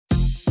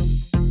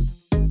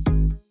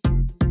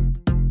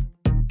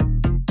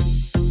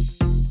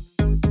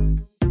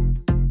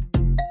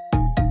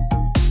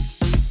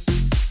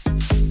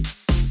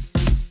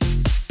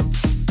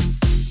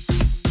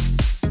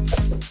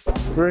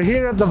We're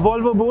here at the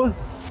Volvo booth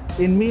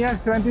in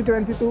MIAS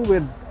 2022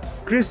 with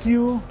Chris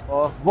Yu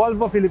of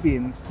Volvo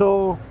Philippines.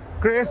 So,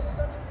 Chris,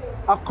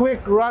 a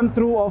quick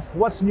run-through of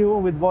what's new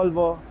with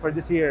Volvo for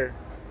this year.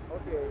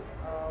 Okay,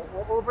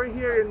 over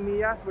here in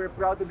MIAS, we're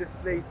proud to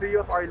display 3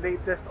 of our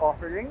latest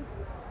offerings.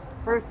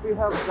 First, we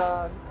have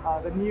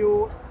the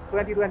new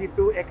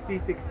 2022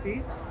 XC60.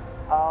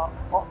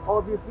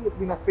 Obviously, it's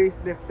been a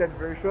facelifted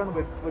version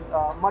with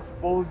much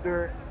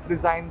bolder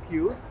design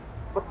cues.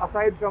 But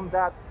aside from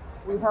that,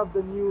 we have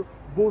the new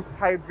Boost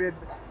hybrid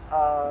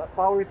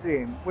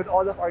powertrain with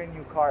all of our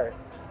new cars.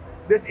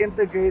 This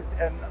integrates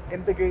an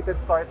integrated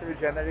starter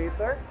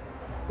generator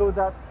so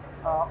that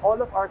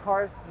all of our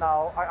cars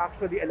now are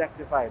actually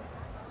electrified.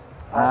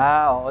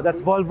 That's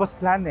Volvo's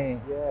plan eh.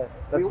 Yes.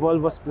 That's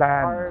Volvo's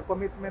plan. Our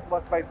commitment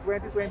was by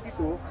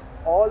 2022,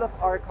 all of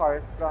our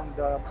cars from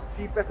the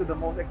cheapest to the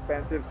most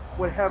expensive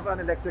will have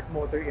an electric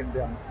motor in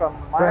them. From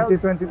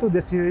 2022,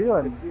 this year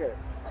yun. This year.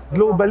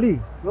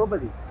 Globally.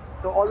 Globally.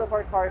 So all of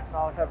our cars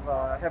now have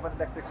an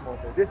electric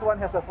motor. This one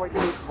has a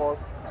 48-volt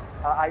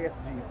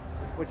ISG,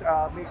 which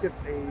makes it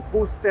a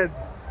boosted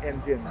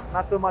engine.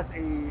 Not so much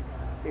a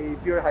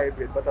pure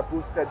hybrid, but a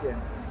boosted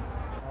engine.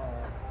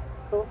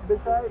 So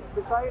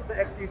beside the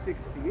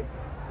XC60,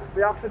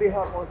 we actually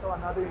have also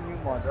another new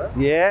model.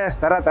 Yes,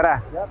 tara.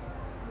 Yep.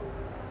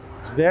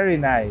 Very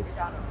nice.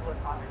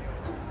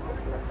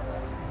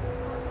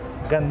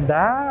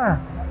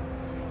 Ganda.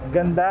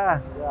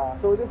 Ganda. Yeah.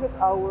 So this is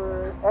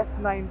our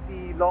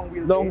S90 long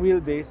wheelbase. Long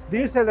wheelbase. Do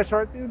you sell the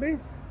short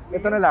wheelbase?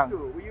 Ito na lang.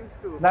 We used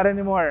to. Not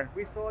anymore.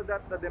 We saw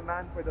that the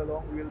demand for the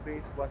long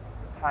wheelbase was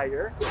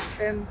higher,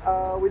 and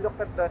we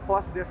looked at the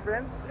cost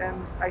difference, and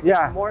I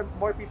think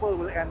more people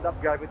will end up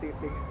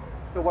gravitating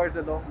towards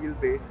the long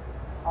wheelbase.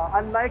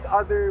 Unlike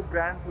other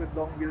brands with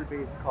long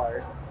wheelbase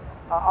cars,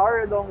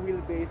 our long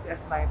wheelbase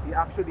S90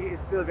 actually is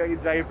still very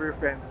driver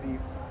friendly.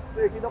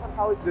 So if you look at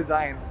how it's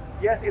designed,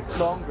 yes, it's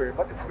longer,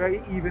 but it's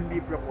very evenly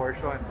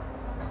proportioned.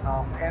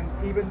 And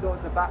even though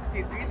the back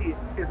seat really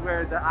is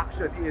where the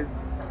action is,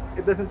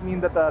 it doesn't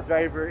mean that the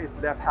driver is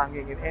left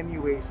hanging in any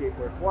way, shape,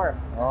 or form.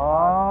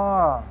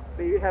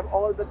 They have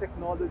all the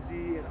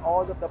technology and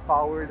all of the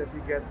power that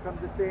you get from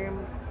the same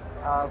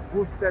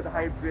boosted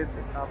hybrid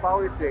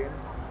powertrain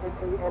in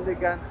an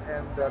elegant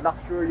and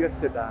luxurious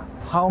sedan.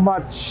 How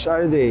much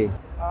are they?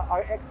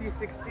 Our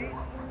XC60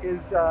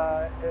 is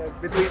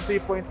between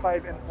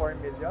 3.5 and 4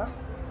 million.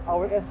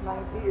 Our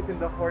S90 is in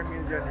the 4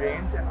 million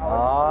range, and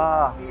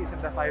our XC90 is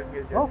in the 5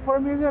 million. Oh, 4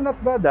 million,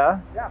 not bad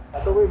Yeah,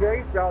 so we're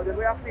very proud, and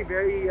we're actually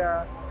very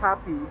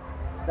happy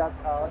that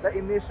the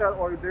initial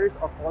orders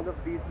of all of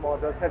these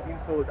models have been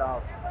sold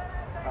out.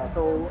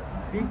 So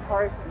these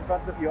cars in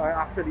front of you are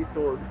actually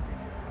sold,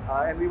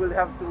 and we will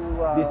have to...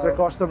 These are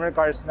customer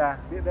cars na.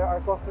 There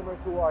are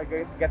customers who are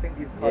getting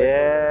these cars.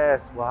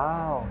 Yes,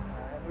 wow.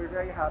 And we're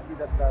very happy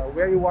that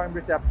very warm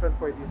reception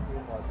for these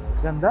new models.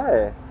 Ganda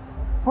eh.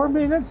 4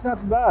 million's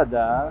not bad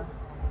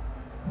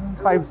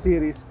 5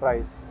 series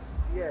price.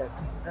 Yes,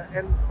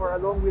 and for a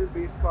long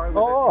wheelbase car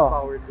with a new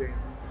powertrain.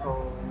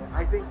 So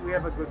I think we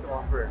have a good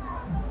offer.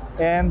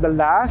 And the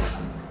last?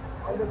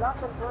 And the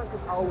last, of course, is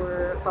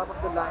our top of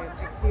the line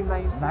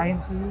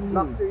XC90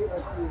 luxury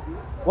SUV.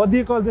 What do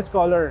you call this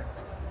color?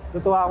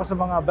 Tutuwa ako sa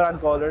mga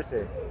brand colors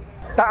eh.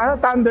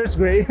 Thunder's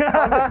Gray.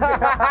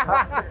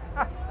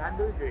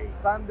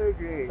 Thunder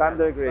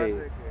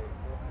Gray.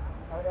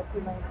 Our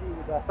XC90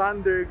 with a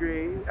Thunder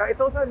Gray.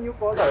 It's also a new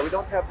color. We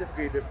don't have this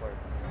gray before.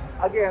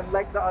 Again,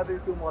 like the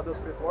other 2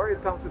 models before, it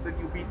comes with the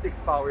new V6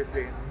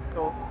 powertrain.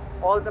 So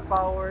all the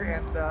power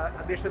and the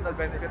additional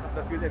benefit of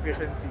the fuel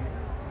efficiency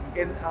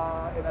in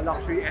a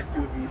luxury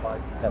SUV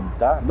body.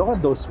 Ganda. Look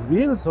at those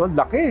wheels,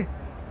 laki.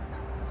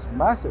 It's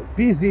massive.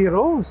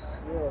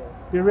 P0s. Yeah.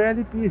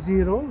 Pirelli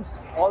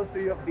P0s. All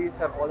 3 of these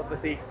have all of the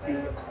safety.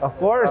 Of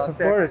course.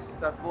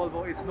 That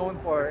Volvo is known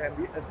for, and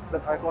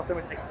that our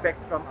customers expect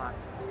from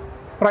us.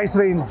 Price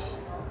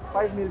range?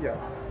 5 million.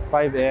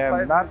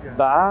 5M, not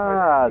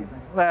bad.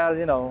 Well,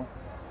 you know,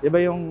 iba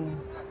yung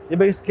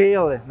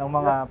scale ng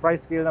mga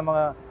price scale ng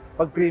mga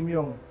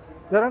pag-premium.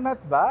 Pero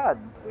not bad.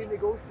 We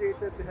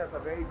negotiated to have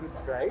a very good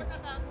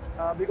price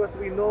because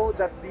we know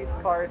that these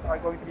cars are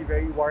going to be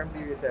very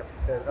warmly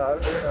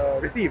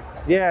received.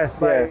 Yes,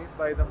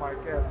 by the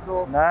market.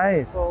 So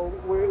nice. So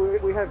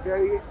we have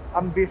very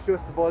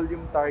ambitious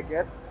volume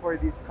targets for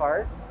these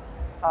cars.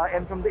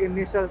 And from the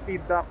initial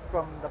feedback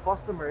from the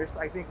customers,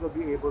 I think we'll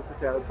be able to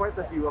sell quite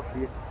a few of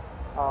these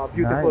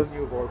beautiful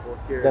new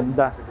Volvos here in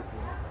the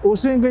Philippines.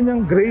 Uso yung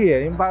ganyang gray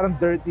eh, yung parang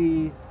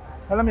dirty.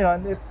 Alam mo yun,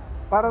 it's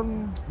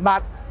parang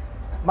matte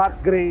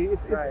gray.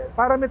 It's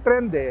parang may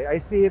trend eh. I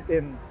see it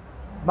in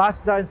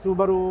Mazda and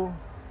Subaru.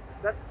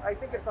 I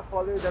think it's a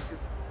color that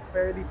is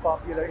fairly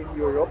popular in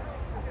Europe.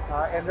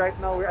 And right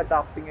now we're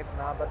adopting it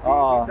now, but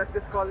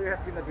this color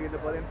has been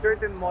available in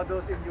certain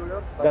models in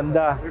Europe.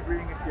 Ganda. We're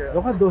bringing it here.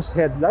 Look at those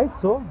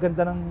headlights,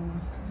 Ganda ng...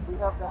 We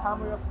have the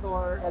Hammer of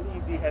Thor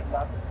LED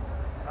headlamps,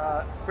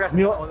 present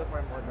in all of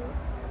our models.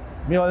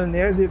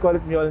 Mjolnir? Do you call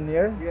it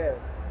Mjolnir? Yes.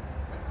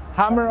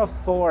 Hammer of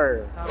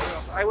Thor. Hammer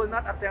of I will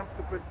not attempt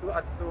to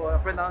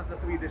pronounce the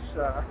Swedish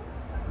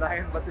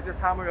line, but this is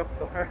Hammer of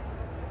Thor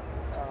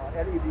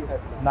LED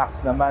headlamp.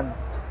 Nax naman.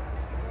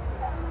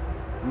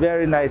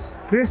 Very nice.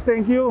 Chris,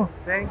 thank you.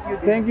 Thank you.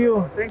 Thank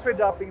you. Thanks for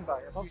dropping by.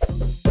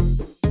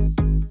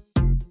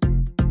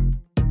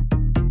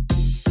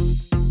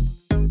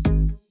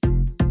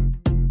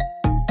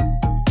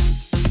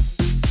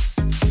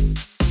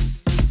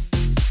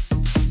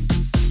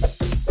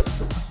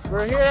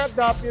 We're here at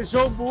the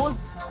Peugot Booth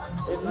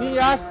in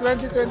MIAS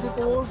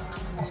 2022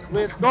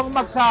 with Dong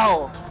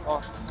Magsao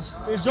of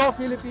Peugeot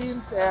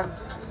Philippines, and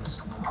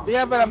they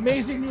have an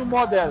amazing new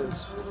model.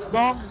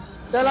 Dong,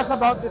 tell us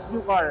about this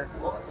new car.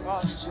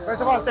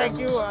 First of all, thank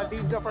you,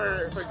 Dinzo,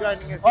 for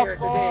joining us here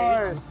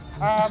today.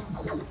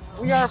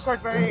 We are, of course,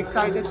 very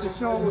excited to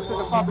show to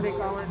the public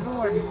our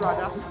newest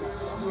product,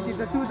 which is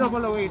the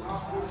 2008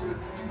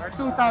 or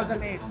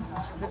 2008.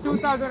 The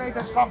 2008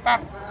 is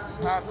compact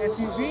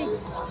SUV,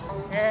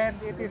 and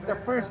it is the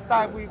first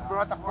time we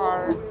brought a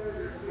car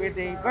with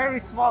a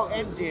very small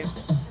engine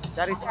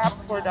that is up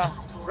for the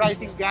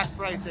rising gas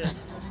prices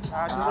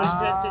we're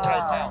experiencing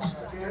right now.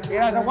 It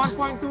has a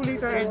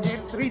 1.2-liter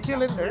engine, 3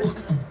 cylinders,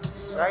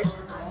 right?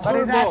 But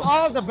it has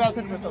all the bells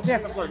and whistles.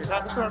 Yes, of course, it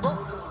has a turbo.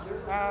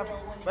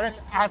 But it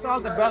has all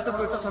the bells and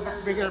whistles of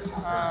its bigger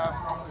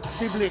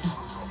siblings,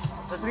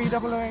 the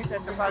 388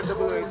 and the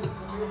 588.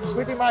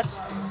 Pretty much,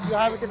 you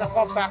have it in a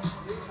compact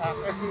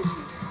SUV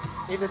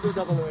in the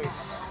 288.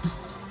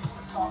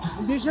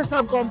 Hindi siya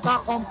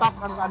subcompact, compact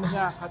ang ano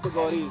niya,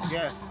 category.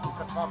 Yes, it's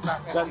a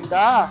compact SUV.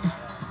 Ganda.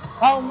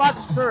 How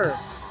much, sir?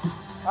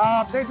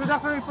 The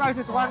introductory price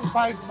is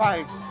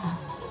 155.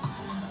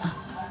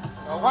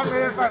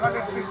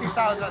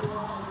 1,550,000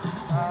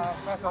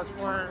 pesos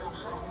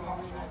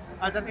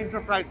as an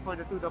intro price for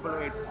the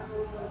 288.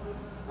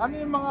 Ano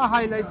yung mga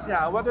highlights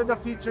niya? What are the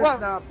features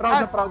na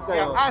proud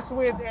kayo? Yeah, as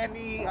with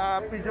any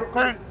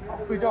current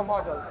Peugeot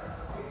model,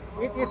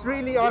 it is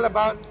really all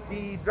about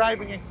the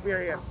driving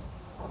experience.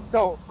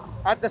 So,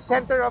 at the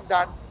center of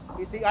that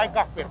is the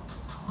iCockpit.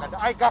 And the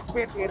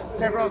iCockpit is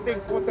several things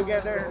put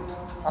together: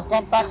 a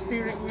compact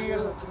steering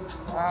wheel,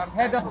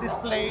 head-up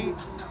display,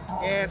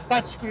 and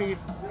touchscreen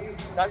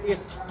that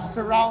is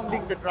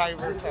surrounding the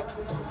driver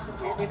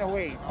in a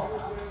way.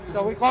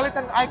 So we call it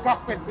an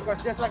iCockpit because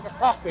just like a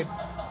cockpit,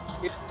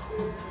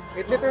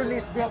 it literally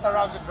is built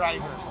around the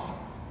driver.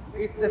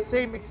 It's the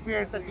same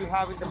experience that you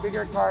have in the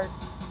bigger cars,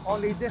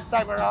 only this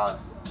time around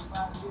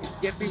it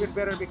gets even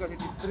better because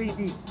it is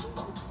 3D.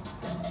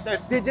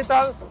 It's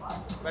digital,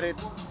 but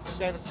it's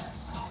kind of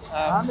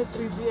may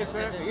 3D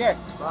effect? Yes.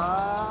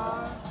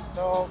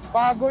 So,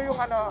 bago yung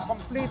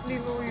completely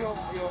new yung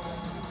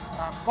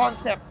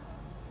concept.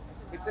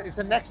 It's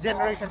a next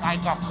generation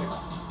iCockpit.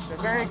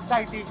 It's very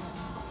exciting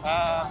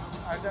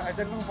as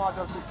a new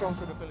model to show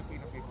to the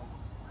Filipino people.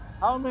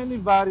 How many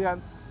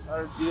variants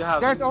do you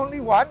have? There's only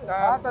one.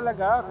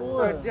 Talaga? Cool.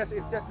 So it's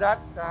just that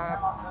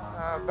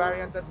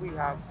variant that we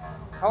have.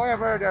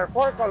 However, there are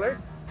 4 colors.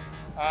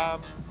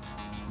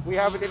 We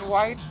have it in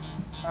white,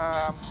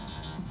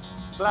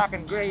 black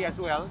and gray as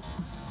well.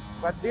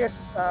 But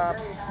this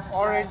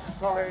orange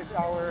color is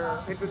our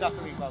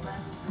introductory color.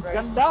 Right?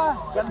 Ganda!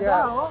 Ganda,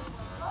 Yeah. oh!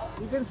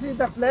 You can see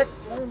the flex.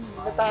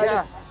 Metallic.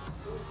 Yeah.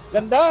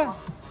 Ganda!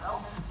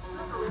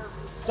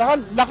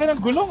 Tsaka laki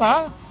ng gulong,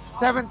 ha?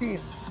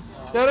 17.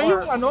 Pero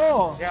yung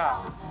ano, Yeah.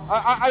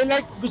 I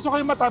like, gusto ko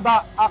yung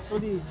mataba,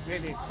 actually.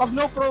 Really. Pag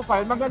no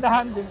profile, maganda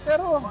handling.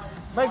 Pero,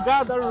 my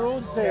God, our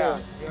roads eh. Yeah.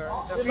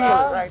 The Diba?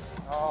 feel, right?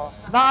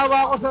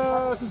 Naawa ko sa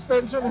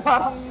suspension,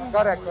 parang...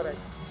 Correct.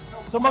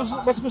 So,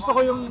 mas gusto ko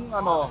yung,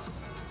 ano,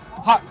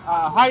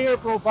 higher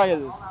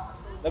profile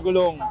na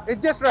gulong.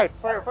 It's just right.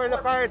 For the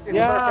car, it's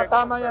Yeah, perfect.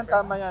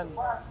 tama yan.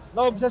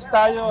 Na-obsess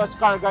tayo as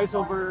car guys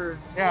over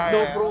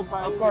low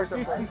profile. Of course.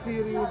 50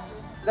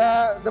 series.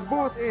 The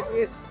booth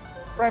is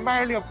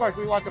primarily, of course,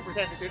 we want to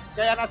present it.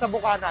 Kaya nasa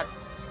Bukanan.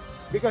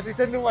 Because it's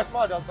the newest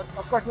model. But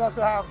of course, we also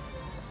have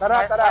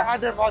Tara.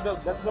 other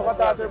models. Let's look at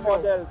the other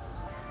models.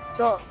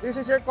 So, this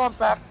is your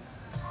compact.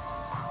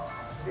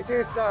 This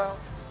is the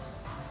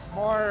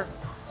more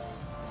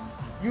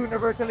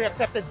universally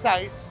accepted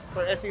size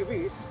for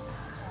SUVs.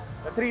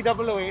 The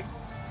 3008.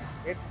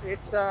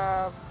 It's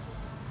a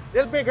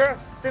little bigger,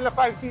 still a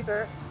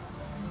 5-seater,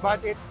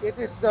 but it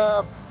is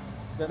the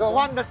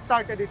one that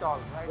started it all.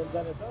 Right?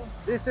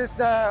 This is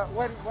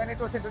when it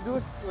was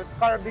introduced, it was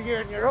car of the year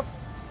in Europe.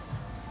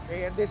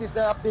 Okay, and this is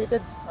the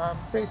updated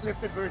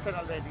facelifted version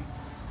already.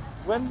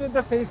 When did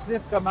the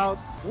facelift come out?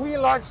 We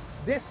launched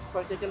this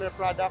particular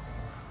product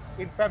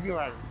in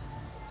February.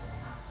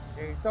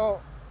 Okay, so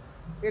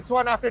it's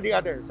one after the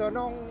other. So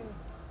nung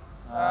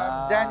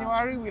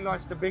January, we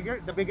launched the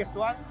biggest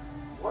one,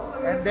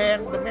 and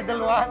then the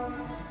middle one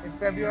in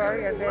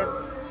February, and then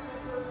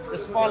the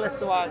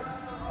smallest one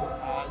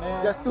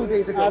just 2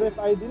 days ago.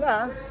 RFID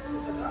na.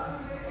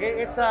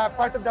 It's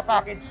part of the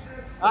package.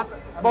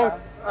 Both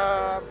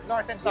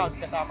North and South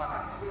kasama na.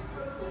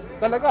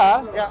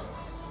 Talaga? Yeah.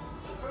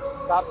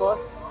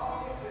 Tapos,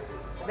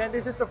 And then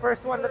this is the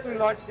first one that we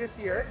launched this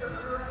year.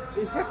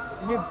 is it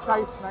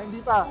mid-size na?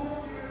 Hindi pa.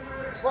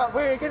 Well,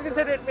 we can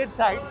consider it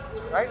mid-size,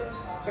 right?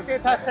 Because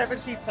it has 7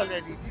 seats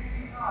already.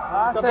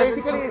 So 7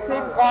 basically, seats.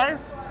 same car,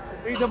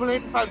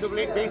 388,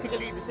 588,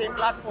 basically the same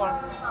platform,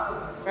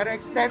 but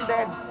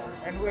extended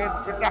and with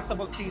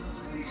retractable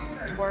seats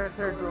for a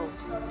third row.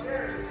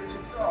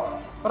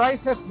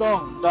 Prices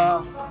dong,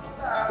 the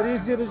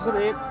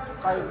 3008,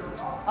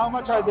 how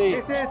much are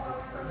they? This is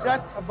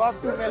just above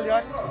 2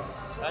 million.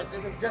 Right?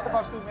 This is just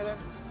above 2 million.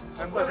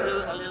 And was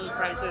a little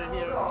pricier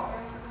here.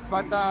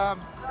 But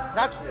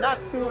not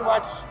too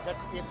much that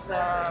it's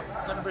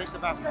gonna break the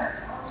bank.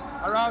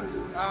 Around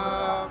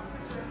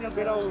still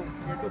below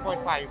your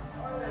 2.5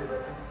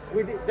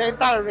 with the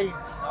entire range.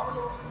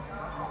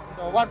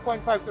 So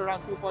 1.5 to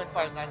around 2.5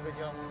 nandun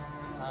yung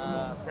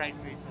price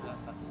range nila.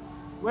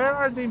 Where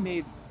are they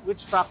made?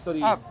 Which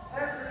factory?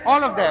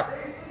 All of them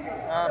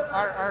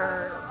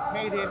are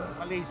made in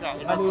Malaysia,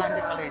 in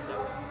Atlantic Malaysia,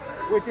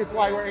 which is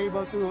why we're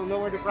able to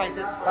lower the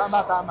prices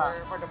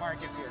for the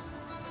market here.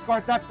 Of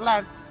course, that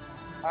plant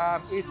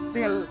is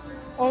still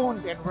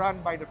owned and run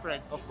by the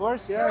French. Of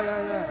course,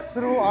 yeah.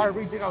 Through our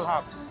regional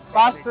hub.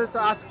 Faster to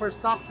ask for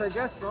stocks, I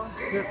guess, no?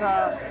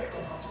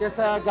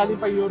 Kesa galing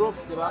pa Europe,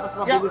 di ba? Mas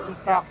mabilis yung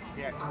stock.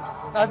 Yeah.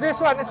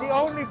 This one is the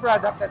only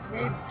product that's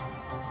made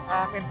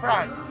in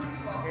France.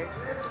 Okay?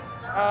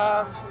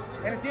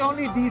 And it's the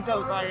only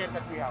diesel variant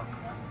that we have.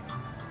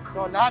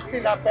 So lahat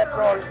sila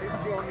petrol, this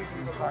is the only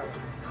diesel variant.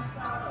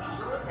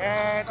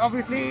 And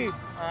obviously,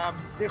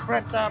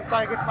 different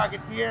target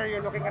market here.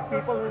 You're looking at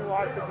people who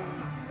want to be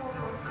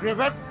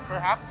driven,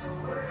 perhaps.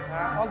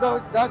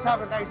 Although it does have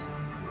a nice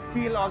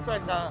feel also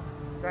in the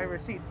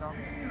driver's seat. No,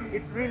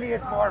 it really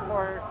is more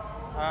for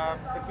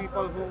the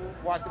people who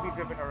want to be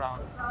driven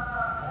around.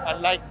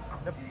 Unlike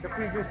the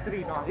previous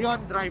three, no,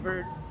 yon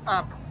driver,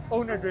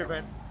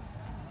 owner-driven.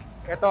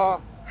 Ito,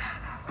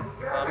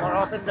 more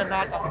often than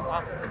not,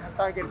 ang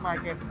target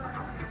market,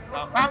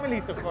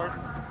 families of course,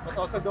 but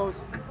also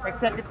those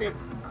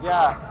executives.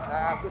 Yeah.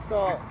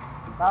 Gusto,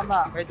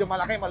 Tama. medyo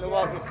malaki,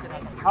 maluwag yung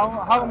sinasakyan.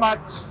 How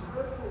much?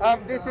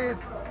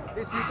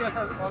 This retails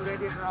are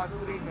already around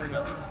 3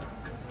 million.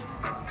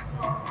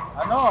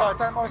 Ano?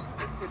 So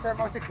it's our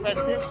most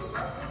expensive,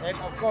 and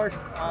of course,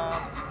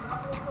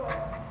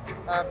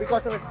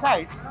 because of its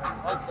size,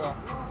 also,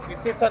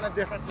 it sits on a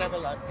different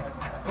level as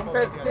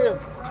Competitive.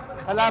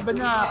 Kalaban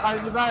niya,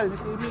 Carnival, ni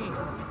Timmy.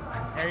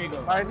 There you go.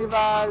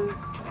 Carnival,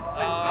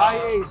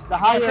 High Ace, the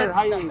higher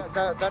High Ace.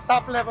 The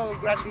top level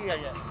Grandia,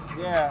 yeah.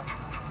 Yeah.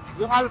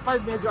 Yung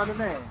Alphard medyo ano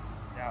na eh.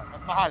 Yeah,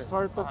 mas mahal.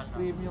 Sort of Mahal na.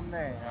 premium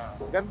na eh.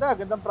 Yeah.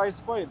 Gandang price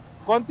point.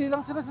 Konti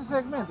lang sila sa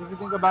segment if you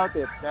think about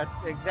it. That's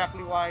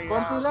exactly why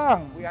Konti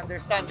lang. we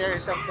understand there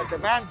is some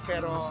demand,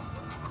 pero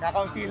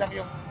nakaunti lang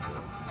yung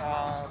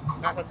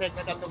nasa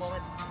segment at the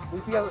moment. We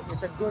feel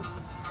it's a good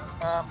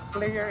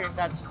player in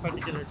that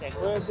particular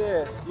segment.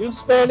 Pwede. Yung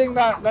spelling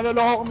na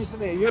naloloko ko minsan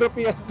eh,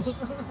 European.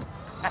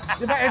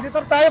 Di ba,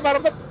 editor tayo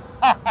para ba't?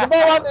 Di ba,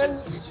 1L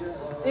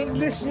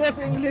English, yes,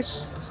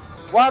 English.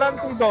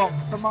 Warranty dong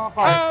sa mga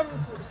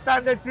parts.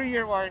 Standard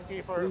 3-year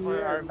warranty for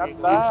our Not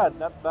vehicles. bad,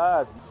 not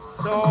bad.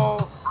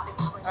 So,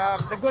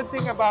 the good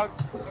thing about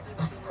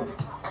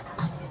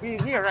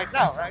being here right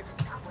now, right,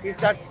 is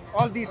that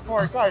all these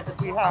 4 cars that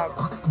we have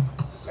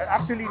are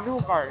actually new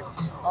cars,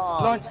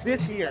 launched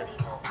this year,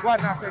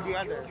 one after the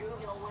other.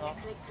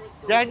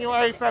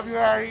 January,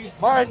 February,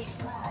 March,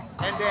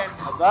 and then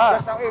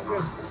just now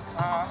April,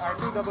 our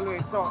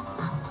 288. So,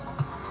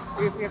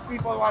 if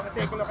people want to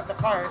take a look at the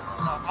cars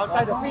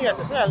outside of Fiat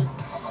as well,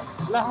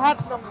 lahat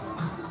ng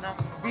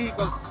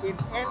vehicles in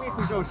any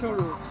Peugeot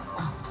showroom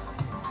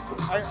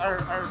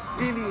are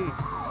really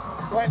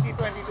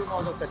 2022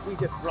 models that we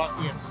just brought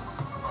in.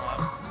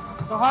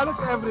 So halos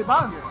every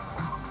month.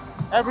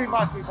 Every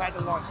month we've had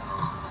a launch.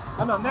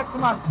 Ano, next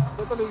month,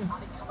 tutuloy.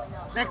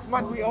 Next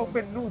month we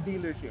open new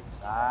dealerships.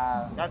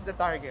 That's the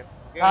target.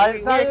 Okay?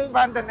 We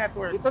expand the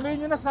network. Ituloy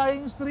nyo na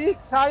sayang streak.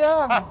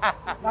 Sayang.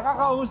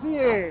 Nakakausi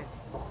eh.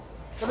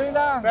 Tuloy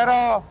lang.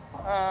 Pero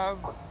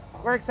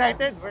we're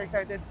excited. We're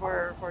excited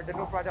for the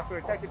new product. We're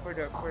excited for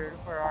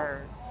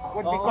our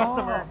would-be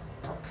customers.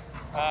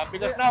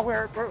 Because now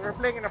we're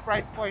playing in a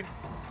price point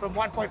from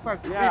 1.5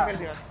 to 3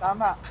 million.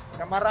 Tama.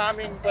 Na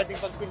maraming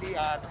pwedeng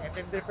pagpilian and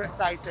in different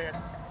sizes.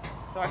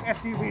 So an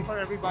SUV for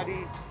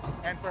everybody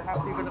and perhaps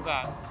even a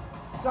van.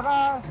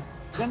 Tsaka,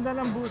 ganda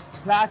ng booth.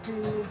 Classy.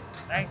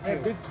 Thank May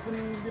you. big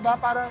screen. Di ba?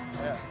 Parang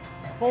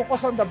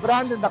focus on the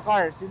brand and the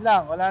cars. Yun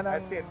lang. Wala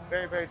nang... That's it.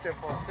 Very, very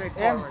simple.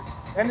 Straightforward.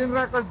 And in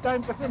record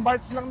time, kasi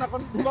March lang na,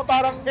 di ba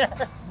parang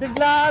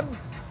biglaan.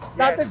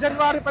 Dati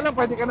January pa lang,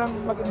 pwede ka nang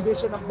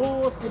mag-envision ng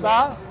booth, di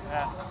ba?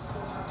 Yeah.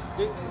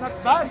 Not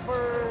bad for,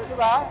 di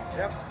ba?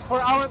 Yep. For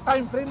our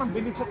time frame, ang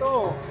bilis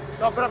ito.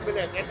 Sobrang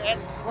bilis.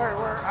 And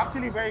we're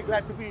actually very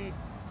glad to be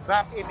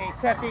back in a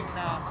setting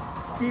na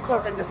people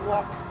can just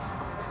walk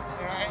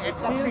and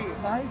see. Feels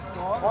nice,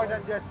 no? More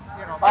than just,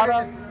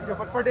 Parang-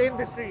 but for the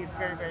industry, it's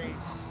very, very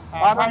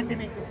Parang-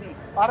 heartening to see.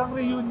 Parang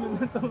reunion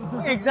na ito.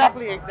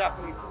 Exactly. And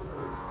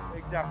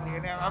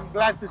I'm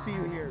glad to see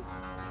you here.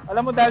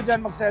 Alam mo, dahil dyan,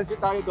 mag-selfie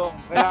tayo doon.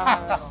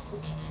 Kailangan,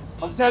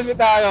 mag-selfie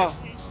tayo.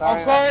 Of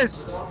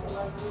course!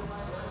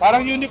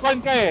 Parang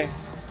unicorn ka eh.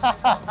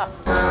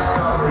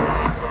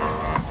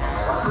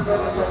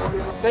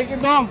 Thank you,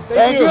 Dong.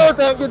 Thank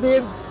you,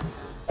 Dinz.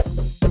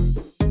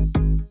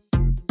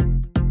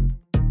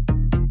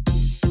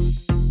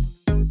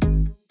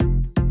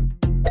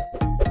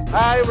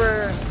 Hi,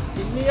 we're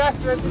in MIA's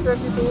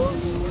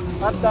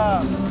 2022 at the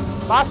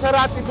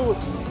Maserati Booth.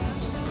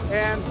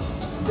 And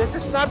this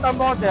is not a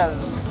model.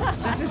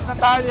 This is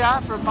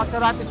Natalia from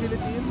Maserati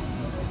Philippines.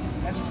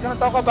 And she's going to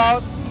talk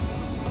about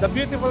the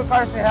beautiful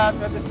cars they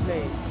have on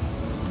display.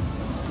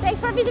 Thanks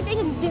for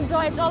visiting,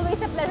 Dinzo. It's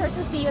always a pleasure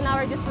to see you in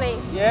our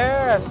display.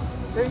 Yes,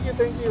 thank you,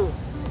 thank you.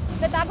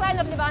 The tagline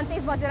of Levante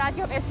is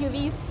Maserati of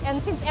SUVs,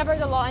 and since ever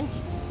the launch,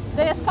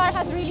 this car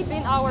has really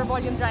been our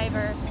volume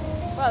driver.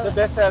 Well, The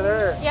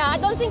bestseller. yeah, I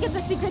don't think it's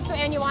a secret to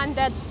anyone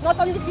that not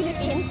only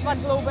Philippines, but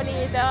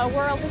globally, the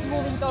world is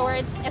moving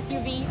towards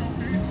SUV,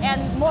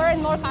 and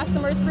more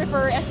customers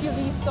prefer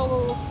SUVs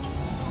to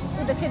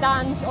the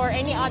sedans or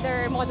any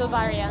other model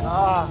variants.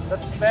 Ah,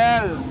 that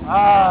smell.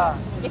 Ah,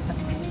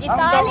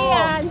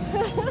 Italian!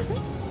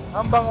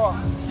 ang bango.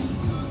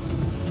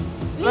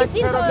 Please, Like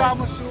Dinzo,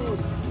 Ferragamo shoes.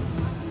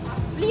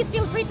 please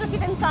feel free to sit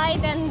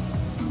inside and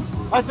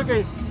Oh, it's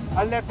okay.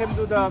 I'll let him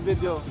do the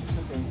video. It's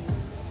okay.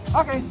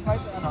 Okay,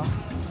 right, ano.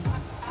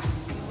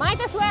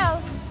 might as well.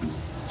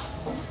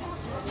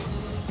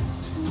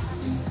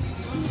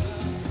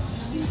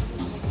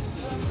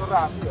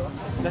 Maserati, oh.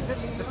 Does it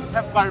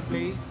have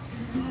CarPlay?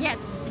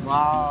 Yes,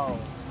 Wow.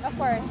 of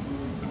course.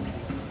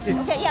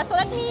 Okay, yeah, so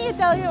let me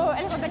tell you a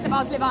little bit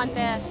about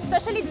Levante,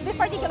 especially this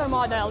particular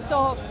model.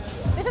 So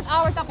this is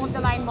our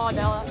top-of-the-line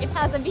model. It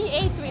has a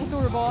V8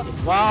 twin-turbo.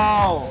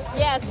 Wow.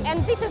 Yes,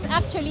 and this is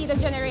actually the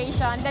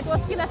generation that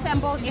was still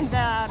assembled in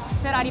the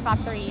Ferrari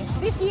factory.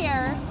 This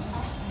year,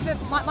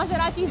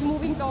 Maserati is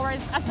moving towards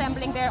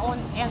assembling their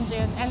own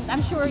engine, and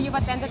I'm sure you've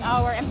attended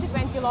our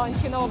MC20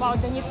 launch, you know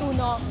about the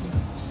Nituno.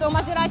 So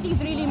Maserati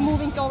is really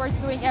moving towards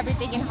doing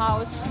everything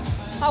in-house.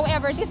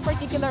 However, this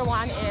particular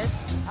one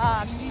is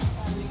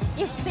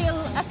still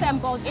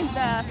assembled in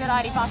the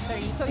Ferrari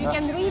factory. So you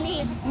can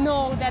really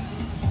know that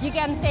you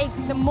can take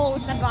the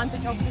most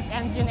advantage of this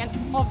engine and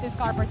of this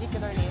car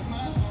particularly.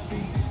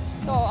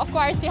 So of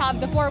course you have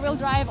the four-wheel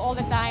drive all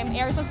the time,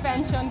 air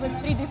suspension with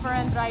 3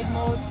 different ride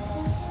modes.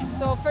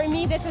 So for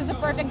me, this is a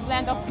perfect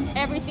blend of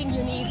everything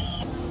you need.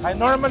 I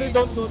normally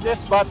don't do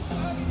this, but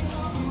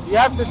you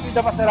have to see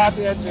the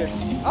Maserati engine.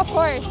 Of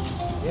course,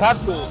 You have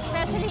to.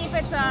 especially if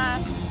it's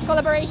a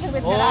collaboration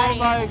with Oh Ferrari.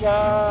 my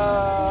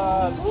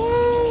God!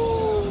 Woo!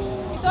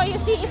 So you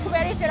see, it's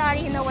very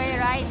Ferrari in a way,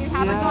 right? You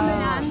have a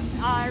dominant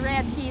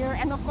red here,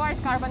 and of course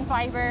carbon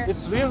fiber.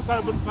 It's real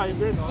carbon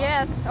fiber, no?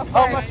 Yes, of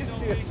How course. much is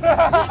this?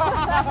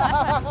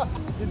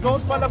 You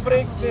don't wanna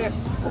break this.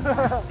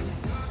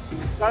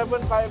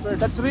 Carbon fiber,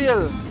 that's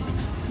real.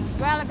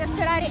 Well, this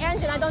Ferrari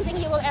engine, I don't think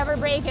you will ever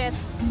break it.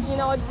 You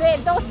know,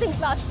 those things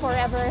last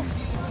forever.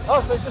 Oh,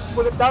 so just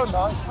pull it down,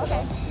 no?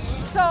 Okay.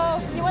 So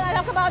you want to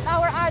talk about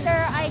our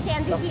other eye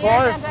candy Of here?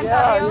 course, at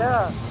yeah, GranCabrio?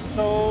 yeah.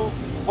 So,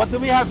 what do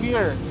we have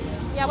here?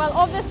 Yeah, well,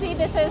 obviously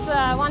this is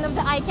one of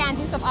the eye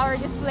candies of our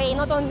display,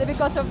 not only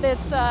because of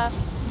its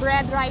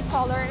red right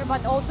color,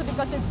 but also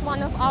because it's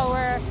one of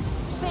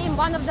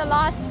the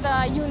last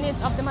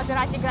units of the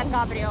Maserati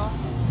GranCabrio.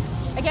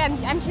 Again,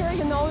 I'm sure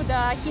you know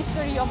the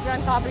history of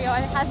GranCabrio,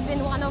 and it has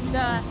been one of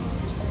the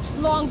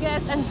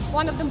longest and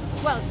one of the,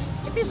 well,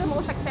 it is the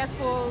most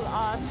successful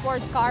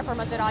sports car for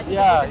Maserati.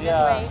 Yeah, to put it that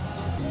yeah. way.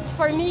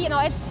 For me, you know,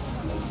 it's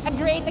a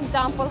great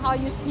example how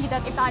you see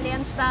that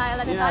Italian style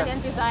and Yes.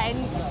 Italian design.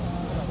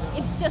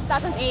 It just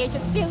doesn't age.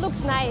 It still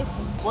looks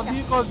nice. What do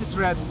you call this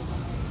red?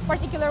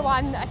 Particular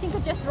one, I think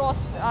it's just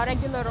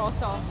regular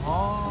Rosso.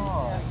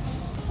 Oh.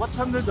 What's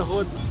under the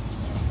hood?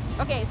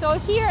 Okay, so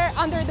here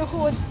under the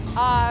hood,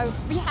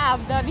 we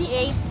have the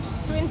V8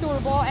 twin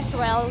turbo as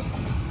well.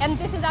 And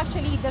this is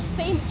actually the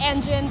same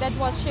engine that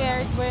was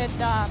shared with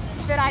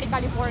Ferrari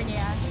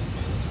California.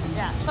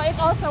 Yeah, so it's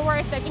also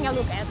worth taking a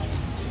look at.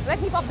 Let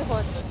me pop the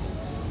hood.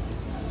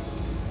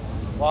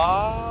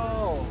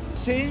 Wow.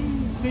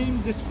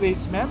 Same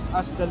displacement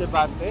as the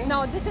Levante?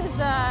 No, this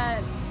is,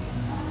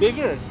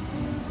 Bigger.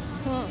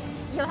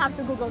 you'll have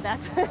to Google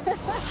that.